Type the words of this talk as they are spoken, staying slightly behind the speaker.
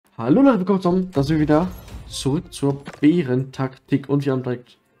Hallo Leute, willkommen zusammen, da sind wir wieder zurück zur Bären-Taktik und wir haben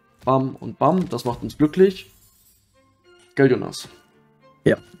direkt Bam und Bam, das macht uns glücklich. Geld Jonas.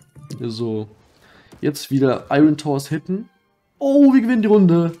 Ja. So, jetzt wieder Iron Towers hitten. Oh, wir gewinnen die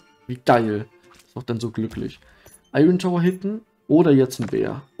Runde. Wie geil. Das macht dann so glücklich. Iron Tower hitten oder jetzt ein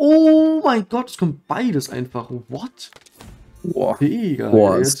Bär. Oh mein Gott, es kommt beides einfach. What? Boah. Digga,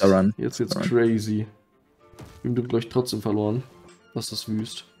 Boah, jetzt Run. jetzt crazy. Wir haben gleich trotzdem verloren. Das ist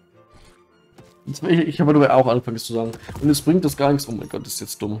wüst. Ich habe dabei auch angefangen zu sagen. Und es bringt das gar nichts. Oh mein Gott, das ist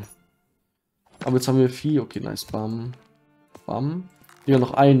jetzt dumm. Aber jetzt haben wir 4. Okay, nice. Bam. Bam. Ja,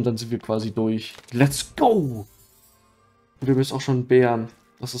 noch einen, dann sind wir quasi durch. Let's go! Und wir haben jetzt auch schon Bären.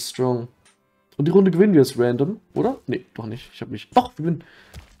 Das ist strong. Und die Runde gewinnen wir jetzt random, oder? Nee, doch nicht. Ich habe nicht. Doch, wir gewinnen.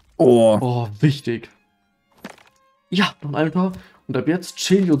 Oh. Oh, wichtig. Ja, noch ein Iron Tower. Und ab jetzt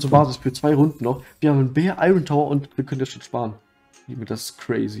chillen wir unsere Basis für 2 Runden noch. Wir haben einen Bär, Iron Tower und wir können das schon sparen. Das ist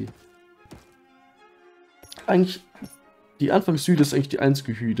crazy. Eigentlich, die Anfangshürde ist eigentlich die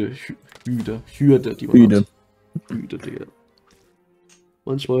einzige Hürde, die man hat. Hürde, Digga.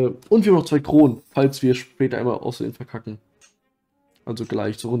 Manchmal. Und wir haben noch 2 Kronen, falls wir später einmal aussehen verkacken. Also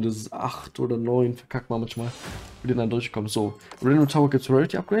gleich, so Runde 8 oder 9 verkacken wir manchmal. Wir dann durchkommen. So, Random Tower gibt's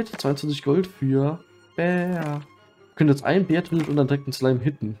Rarity Upgrade, 22 Gold für Bär. Wir können jetzt einen Bär drin und dann direkt einen Slime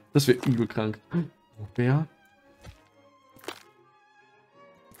hitten. Das wäre übel krank. Oh, Bär.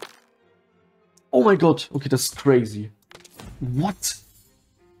 Oh mein Gott, okay, das ist crazy. What?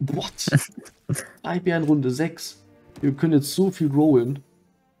 What? 3 Bären Runde 6. Wir können jetzt so viel rollen.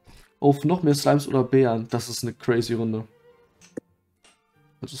 Auf noch mehr Slimes oder Bären. Das ist eine crazy Runde.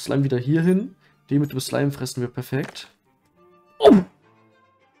 Also Slime wieder hier hin. Den mit dem Slime fressen wir perfekt. Oh!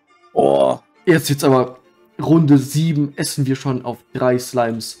 Oh. Jetzt aber Runde 7 essen wir schon auf 3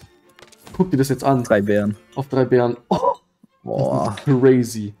 Slimes. Guck dir das jetzt an. 3 Bären. Auf 3 Bären. Oh! Boah.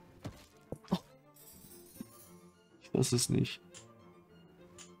 Crazy. Das ist nicht.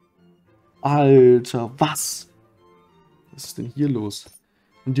 Alter, was? Was ist denn hier los?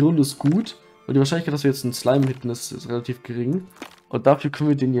 Und die Runde ist gut, weil die Wahrscheinlichkeit, dass wir jetzt einen Slime hitten, ist relativ gering. Und dafür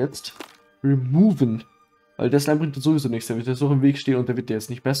können wir den jetzt removen. Weil der Slime bringt uns sowieso nichts. Der wird jetzt so im Weg stehen und der wird jetzt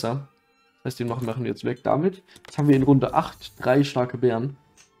nicht besser. Das heißt, den machen wir jetzt weg damit. Jetzt haben wir in Runde 8 3 starke Bären.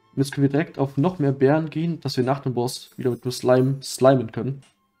 Und jetzt können wir direkt auf noch mehr Bären gehen, dass wir nach dem Boss wieder mit dem Slime slimen können.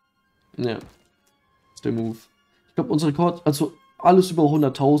 Ja. Das ist der Move. Ich glaube, unser Rekord, also alles über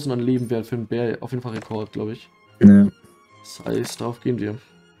 100.000 an Leben wäre für einen Bär auf jeden Fall Rekord, glaube ich. Ja. Das heißt, darauf gehen wir.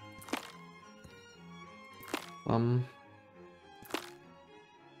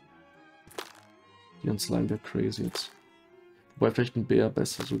 Die ganze Slime wäre crazy jetzt. Wobei vielleicht ein Bär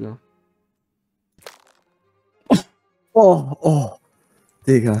besser sogar. Oh, oh.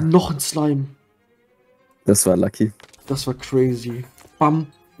 Digga. Noch ein Slime. Das war lucky. Das war crazy. Bam.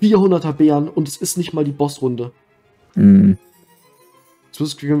 400er Bären und es ist nicht mal die Bossrunde. Mhm. Wir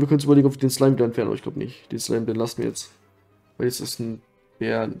können uns überlegen, ob wir den Slime wieder entfernen, aber ich glaube nicht. Den Slime, den lassen wir jetzt. Weil jetzt ist ein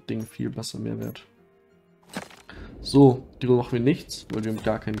Bär-Ding viel besser mehr wert. So, die Runde machen wir nichts, weil wir haben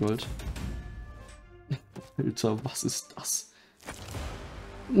gar kein Gold. Alter, was ist das?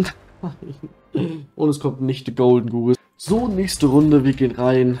 Und es kommt nicht die Golden Goose. So, nächste Runde, wir gehen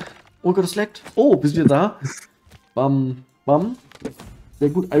rein. Oh Gott, es leckt. Oh, bist du wieder da? Bam, bam. Sehr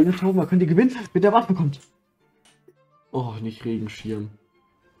gut, eine Tor, man könnte gewinnen, wenn der Waffe kommt. Oh, nicht Regenschirm.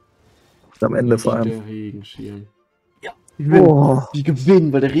 Am Ende nicht vor allem. Der Regenschirm. Ja, wir gewinnen. Oh. Die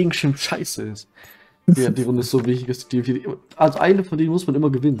gewinnen, weil der Regenschirm scheiße ist. Ja, die Runde ist so wichtig, dass also eine von denen muss man immer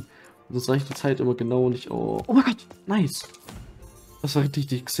gewinnen. Sonst reicht die Zeit immer genau nicht. Oh, oh mein Gott, nice. Das war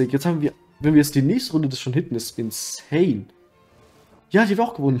richtig sick. Jetzt haben wir, wenn wir jetzt die nächste Runde das schon hitten, ist insane. Ja, die haben wir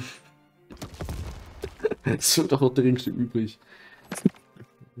auch gewonnen. Es wird auch noch der Regenschirm übrig.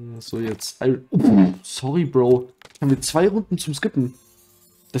 So, jetzt. Oh, sorry, Bro. Haben wir 2 Runden zum Skippen.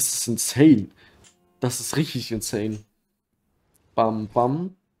 Das ist insane. Das ist richtig insane. Bam,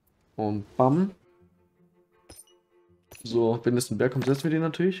 bam. Und bam. So, wenn es ein Bär kommt, setzen wir den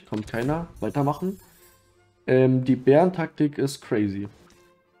natürlich. Kommt keiner. Weitermachen. Die Bären-Taktik ist crazy.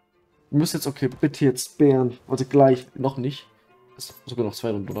 Wir müssen jetzt, okay, bitte jetzt Bären. Also gleich, noch nicht. Ist sogar noch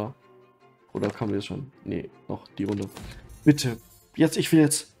 2 Runden, oder? Oder kann wir jetzt schon? Nee, noch die Runde. Bitte. Jetzt, ich will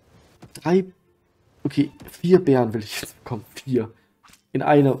jetzt 3. Okay, 4 Bären will ich jetzt. Komm, 4. In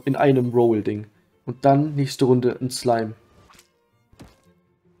einem Roll-Ding. Und dann nächste Runde ein Slime.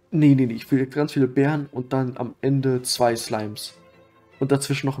 Nee, ich will ganz viele Bären und dann am Ende 2 Slimes. Und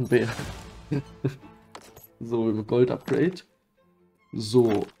dazwischen noch ein Bär. So, mit Gold-Upgrade.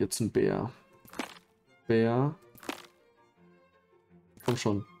 So, jetzt ein Bär. Bär. Komm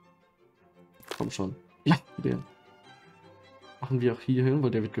schon. Komm schon. Ja, Bär. Machen wir auch hier hin,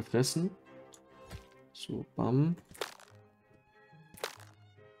 weil der wird gefressen. So, bam.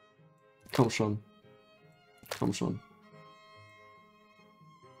 Komm schon. Komm schon.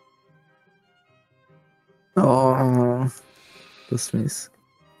 Oh, das ist mies.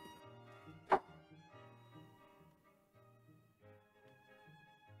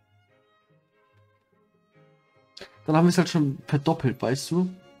 Dann haben wir es halt schon verdoppelt, weißt du?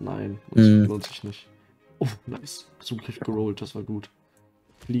 Nein, das lohnt sich nicht. Oh, nice. Zugriff gerollt, das war gut.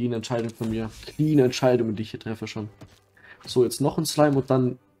 Clean Entscheidung von mir. Clean Entscheidung, die ich hier treffe schon. So, jetzt noch ein Slime und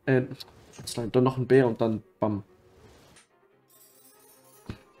dann, Slime, dann noch ein Bär und dann bam.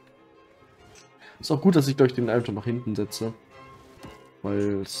 Ist auch gut, dass ich gleich den einfach nach hinten setze.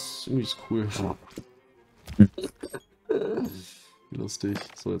 Weil es irgendwie ist cool. Lustig.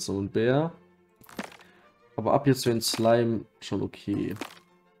 So, jetzt noch ein Bär. Aber ab jetzt wäre ein Slime schon okay.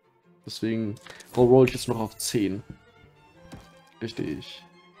 Deswegen roll ich jetzt noch auf 10. Richtig.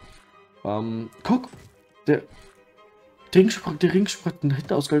 Guck! Der Ring springt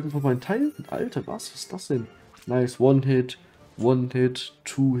hinten ausgehalten von meinen Teilen. Alter, was ist das denn? Nice. One-Hit,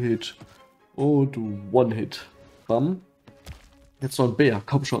 Two-Hit. Oh, du One-Hit. Bam. Jetzt noch ein Bär.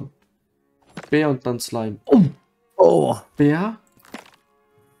 Komm schon. Bär und dann Slime. Oh! Oh! Bär.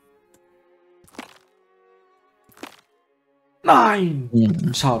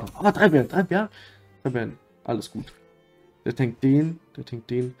 Nein! Schade. Aber 3 Bären, 3 Bären. 3 Bären. Alles gut. Der tankt den, der tankt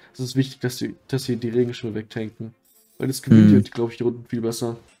den. Es ist wichtig, dass sie die Regenschirme wegtanken. Weil das Gebiet wird, glaube ich, die Runden viel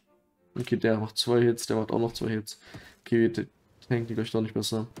besser. Okay, der macht 2 Hits, der macht auch noch 2 Hits. Okay, der tankt die, glaube ich, doch nicht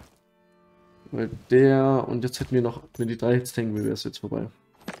besser. Weil der, und jetzt hätten wir noch, wenn die 3 Hits tanken, wäre es jetzt vorbei.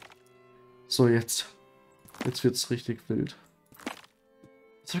 So, jetzt. Jetzt wird's richtig wild.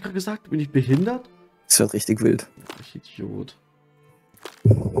 Was habe ich gerade gesagt? Bin ich behindert? Das wird richtig wild. Ich Idiot.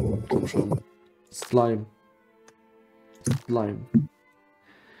 Komm schon. Slime. Slime.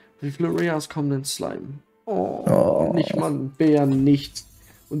 Wie viele Rares kommen denn Slime? Oh, nicht mal ein Bär, nichts.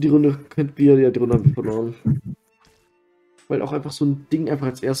 Und die Runde könnt ihr, ja, die Runde haben wir verloren. Weil auch einfach so ein Ding einfach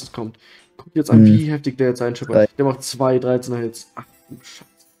als erstes kommt. Guckt jetzt an, wie heftig der jetzt einschippert. Der macht 2 13er Hits. Ach du Scheiße.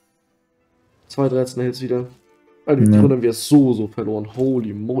 2 13er Hits wieder. Also die Runde haben wir so verloren.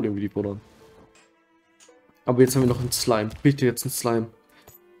 Holy moly, haben wir die verloren. Aber jetzt haben wir noch einen Slime. Bitte jetzt ein Slime.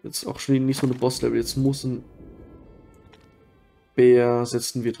 Jetzt auch schon nicht so eine Boss-Level. Jetzt muss ein Bär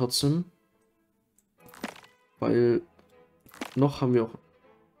setzen wir trotzdem. Weil noch haben wir auch...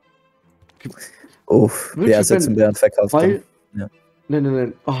 Oh, Bär setzen, Bären verkauft. Weil... Ja.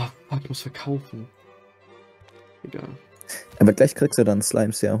 Nein. Oh, fuck, ich muss verkaufen. Egal. Aber gleich kriegst du dann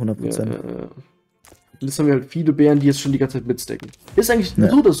Slimes, ja, 100%. Ja. Jetzt haben wir halt viele Bären, die jetzt schon die ganze Zeit mitstecken. Ist eigentlich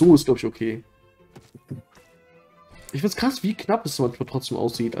so oder so, ist glaube ich okay. Ich find's krass, wie knapp es manchmal trotzdem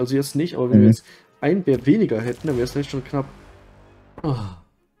aussieht. Also jetzt nicht, aber wenn wir jetzt einen Bär weniger hätten, dann wäre es vielleicht schon knapp. Oh.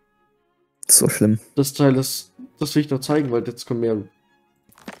 So schlimm. Das Teil, das will ich noch zeigen, weil jetzt kommen mehr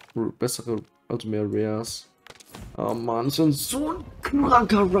bessere, also mehr Rares. Oh Mann, das ist so ein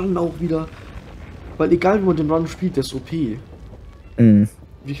kranker Run auch wieder. Weil egal wie man den Run spielt, der ist OP. Wir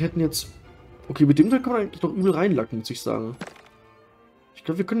hätten jetzt... Okay, mit dem Teil kann man eigentlich noch übel reinlacken, muss ich sagen. Ich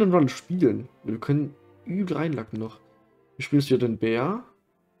glaube, wir können den Run spielen. Wir können übel reinlacken noch. Wir spielen jetzt wieder den Bär.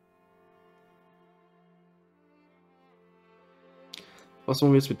 Was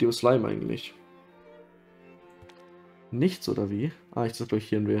machen wir jetzt mit dem Slime eigentlich? Nichts oder wie? Ah, ich setze gleich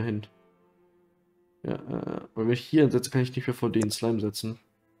hier einen Bär hin. Ja, weil wenn ich hier hinsetze, kann ich nicht mehr vor den Slime setzen.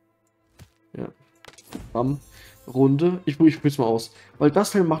 Ja. Bam. Runde. Ich probier's mal aus. Weil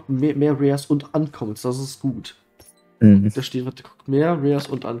das Teil macht mehr Rares und Uncommons. Das ist gut. Da steht, warte, guck, mehr Rares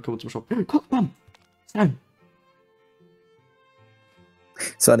und Uncommons im Shop. Guck, bam. Slime.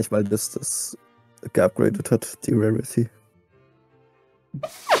 Das war nicht mal das geupgradet hat, die Rarity.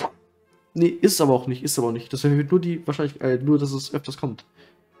 Nee, ist aber auch nicht. Das erhöht nur die Wahrscheinlichkeit, nur dass es öfters kommt.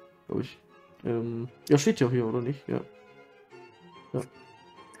 Glaube ich. Ja, steht ja auch hier, oder nicht? Ja.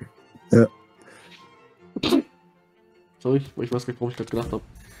 Ja. Sorry, ich weiß gar nicht, warum ich gerade gedacht habe.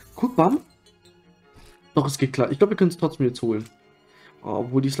 Guck, bam. Doch, es geht klar. Ich glaube, wir können es trotzdem jetzt holen. Oh,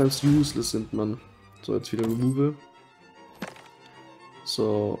 obwohl die Slimes useless sind, Mann. So, jetzt wieder Removal.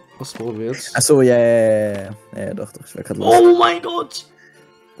 So, was brauchen wir jetzt? Achso, ja, doch, ich war gerade los. Oh mein Gott!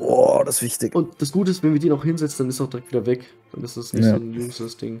 Oh, das ist wichtig. Und das Gute ist, wenn wir die noch hinsetzen, dann ist er auch direkt wieder weg. Dann ist das nicht so ein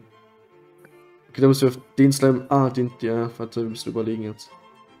useless Ding. Okay, dann müssen wir auf den Slime... warte, wir müssen überlegen jetzt.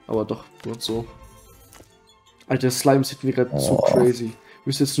 Aber doch, nur so. Alter, Slimes hätten wir gerade so crazy. Wir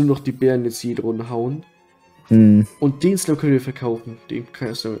müssen jetzt nur noch die Bären jetzt jede Runde hauen. Und den Slime können wir verkaufen. Den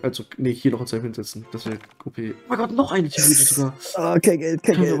kann ich, also, nee, hier noch ein Slime hinsetzen. Das wäre OP. Oh mein Gott, noch eine theoretisch sogar. Oh, kein Geld.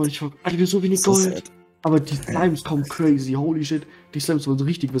 Aber nicht, Alter, wir haben so wenig Gold. Aber die Slimes kommen crazy, holy shit. Die Slimes wollen so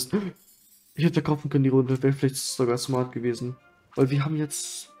richtig wissen. Ich hätte verkaufen können die Runde, wäre vielleicht sogar smart gewesen. Weil wir haben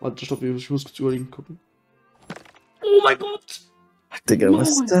jetzt... Warte, stopp, ich muss kurz überlegen, gucken. Oh mein Gott! Digga, was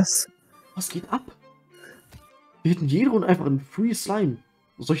ist das? Was geht ab? Wir hätten jede Runde einfach einen Free Slime.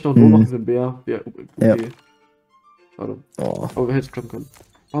 Soll ich noch nur noch einen Bär? Ja, okay. Ja. Schade. Oh. Aber wir hätten es klappen können.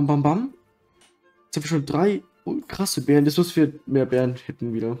 Bam, bam, bam. Jetzt haben wir schon 3 krasse Bären. Jetzt müssen wir mehr Bären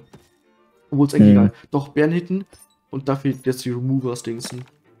hitten wieder. Obwohl es eigentlich egal. Doch, Bären hitten. Und dafür jetzt die Removers-Dingsen.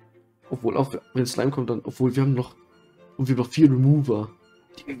 Obwohl, auch wenn Slime kommt, dann. Obwohl, wir haben noch. Und wir haben noch 4 Remover.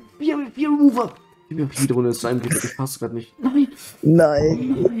 Wir haben 4 Remover! Wir haben jede Runde Slime geht. Ich passe gerade nicht. Nein!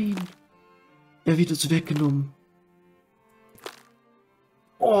 Nein! Oh nein! Er wird uns weggenommen.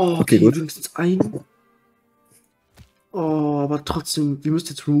 Oh, okay, gut. Wenigstens ein. Oh, aber trotzdem, wir müssen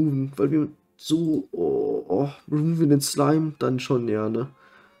jetzt removen, weil wir so. Removen den Slime, dann schon, ja, ne?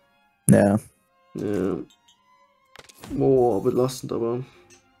 Ja. Ja. Oh, belastend, aber.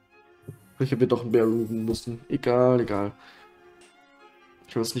 Vielleicht haben wir doch einen Bär removen müssen. Egal, egal.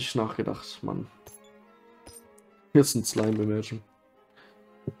 Ich habe es nicht nachgedacht, Mann. Jetzt ein Slime imagine.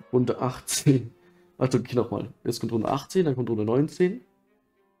 Runde 18. Also, okay, nochmal. Jetzt kommt Runde 18, dann kommt Runde 19.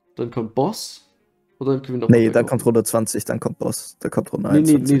 Dann kommt Boss. Und dann können wir noch. Nee, dann kommt Runde 20, dann kommt Boss. Dann kommt Runde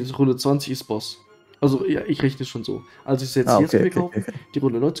 21. Nee, Runde 20 ist Boss. Also, ja, ich rechne schon so. Also, ist jetzt können wir kaufen. Die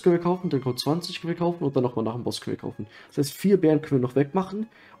Runde 19 können wir kaufen, dann kommt 20 können wir kaufen und dann nochmal nach dem Boss können wir kaufen. Das heißt, 4 Bären können wir noch wegmachen.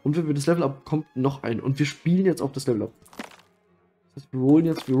 Und wenn wir das Level up, kommt noch ein. Und wir spielen jetzt auf das Level up. Das heißt, wir rollen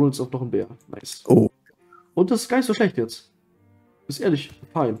jetzt auf noch einen Bär. Nice. Oh. Und das ist gar nicht so schlecht jetzt. Ist ehrlich,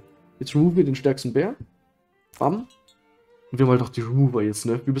 fein. Jetzt removen wir den stärksten Bär. Bam. Und wir haben halt auch die Remover jetzt,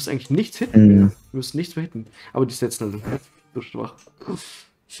 ne? Wir müssen eigentlich nichts hitten mehr. Wir müssen nichts mehr hitten. Aber die Stats sind halt so schwach.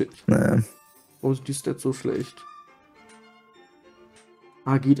 Shit. Naja. Warum sind die Stats so schlecht?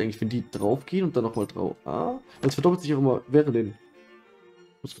 Ah, geht eigentlich, wenn die drauf gehen und dann nochmal drauf. Ah, das verdoppelt sich auch immer während den.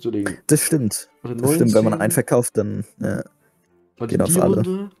 Muss ich überlegen. Das stimmt. Das stimmt, wenn man einen verkauft, dann geht auf alle.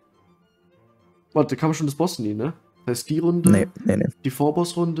 Runde. Warte, kann man schon das Boss nehmen, ne? Das heißt die Runde, nee. die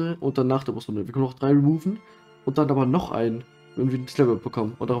Vorbossrunde und dann nach der Bossrunde. Wir können noch 3 removen und dann aber noch einen, wenn wir das Level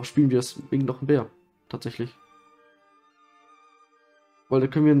bekommen. Und darauf spielen wir es wegen noch einen Bär. Tatsächlich. Weil da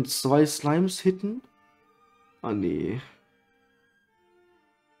können wir 2 Slimes hitten. Ah, nee.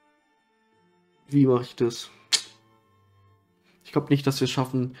 Wie mache ich das? Ich glaube nicht, dass wir es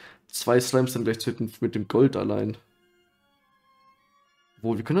schaffen, 2 Slimes dann gleich zu hitten mit dem Gold allein.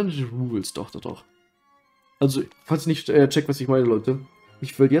 Wo, wir können dann die Rules, doch. Also, falls ihr nicht checkt, was ich meine, Leute.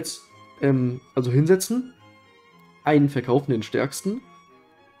 Ich will jetzt, also hinsetzen, einen verkaufen, den stärksten.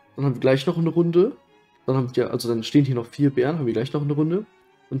 Dann haben wir gleich noch eine Runde. Dann haben wir, also dann stehen hier noch 4 Bären, haben wir gleich noch eine Runde.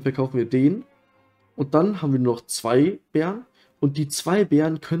 Dann verkaufen wir den. Und dann haben wir noch 2 Bären. Und die 2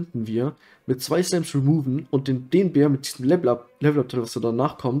 Bären könnten wir mit 2 Slimes removen und den Bär mit diesem Level-Up, was da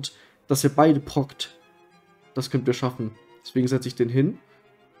danach kommt, dass er beide prockt. Das könnten wir schaffen. Deswegen setze ich den hin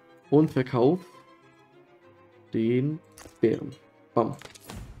und verkaufe den Bären. Bam.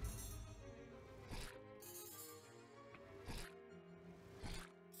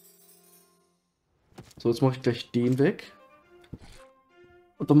 So, jetzt mache ich gleich den weg.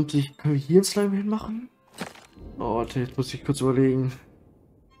 Und dann können wir hier einen Slime hinmachen. Oh, warte, jetzt muss ich kurz überlegen.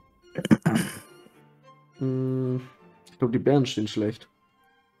 Ich glaube, die Bären stehen schlecht.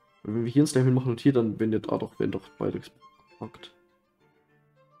 Wenn wir hier einen Slime hinmachen und hier, dann werden doch beide gepackt.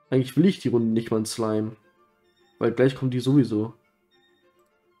 Eigentlich will ich die Runde nicht mal einen Slime. Weil gleich kommen die sowieso.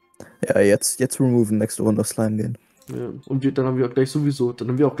 Ja, jetzt removen, nächste Runde auf Slime gehen. Ja, und dann haben wir auch gleich sowieso, dann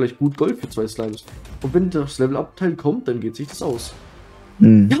haben wir auch gleich gut Gold für 2 Slimes. Und wenn das Level-Up-Teil kommt, dann geht sich das aus.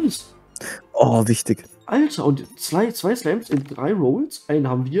 Wir haben's! Oh, wichtig. Alter, und 2 Slimes in 3 Rolls, einen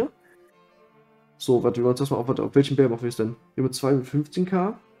haben wir. So, warte, wir machen uns erstmal auf welchen Bär machen wir es denn? Wir haben 2 mit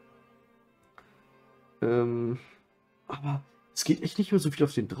 15k. Aber es geht echt nicht mehr so viel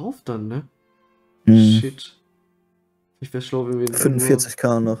auf den drauf dann, ne? Shit. Ich wäre schlau, wenn wir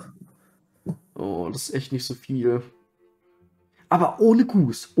 45k noch. Oh, das ist echt nicht so viel. Aber ohne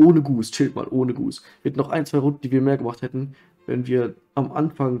Goose, chillt mal, ohne Goose. Wir hätten noch 1, 2 Runden, die wir mehr gemacht hätten, wenn wir am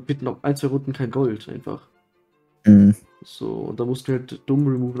Anfang, wir hätten noch 1, 2 Runden kein Gold, einfach. So, und da mussten wir halt dumm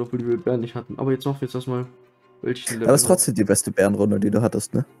removen, obwohl wir Bären nicht hatten. Aber jetzt machen wir jetzt erstmal welchen Level. Aber es ist trotzdem die beste Bärenrunde, die du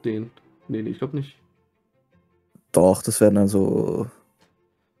hattest, ne? Den. Nee, ich glaube nicht. Doch, das wären dann so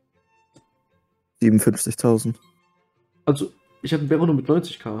 57.000. Also, ich hatte eine Bärenrunde mit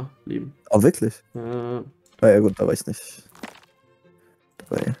 90k Leben. Oh, wirklich? Ja gut, da war ich nicht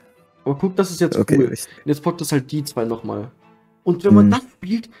dabei. Aber guck, das ist jetzt okay, cool. Richtig. Jetzt packt das halt die 2 nochmal. Und wenn man das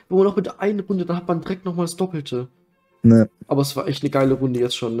spielt, wenn man noch mit der einen Runde, dann hat man direkt nochmal das Doppelte. Ne. Aber es war echt eine geile Runde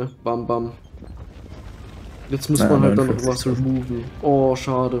jetzt schon, ne? Bam, bam. Jetzt muss Naja, man halt dann noch 49. was removen. Oh,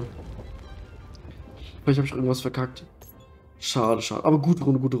 schade. Vielleicht habe ich irgendwas verkackt. Schade, schade. Aber gute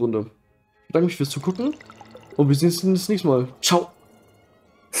Runde, gute Runde. Ich bedanke mich fürs Zugucken und wir sehen uns das nächste Mal. Ciao.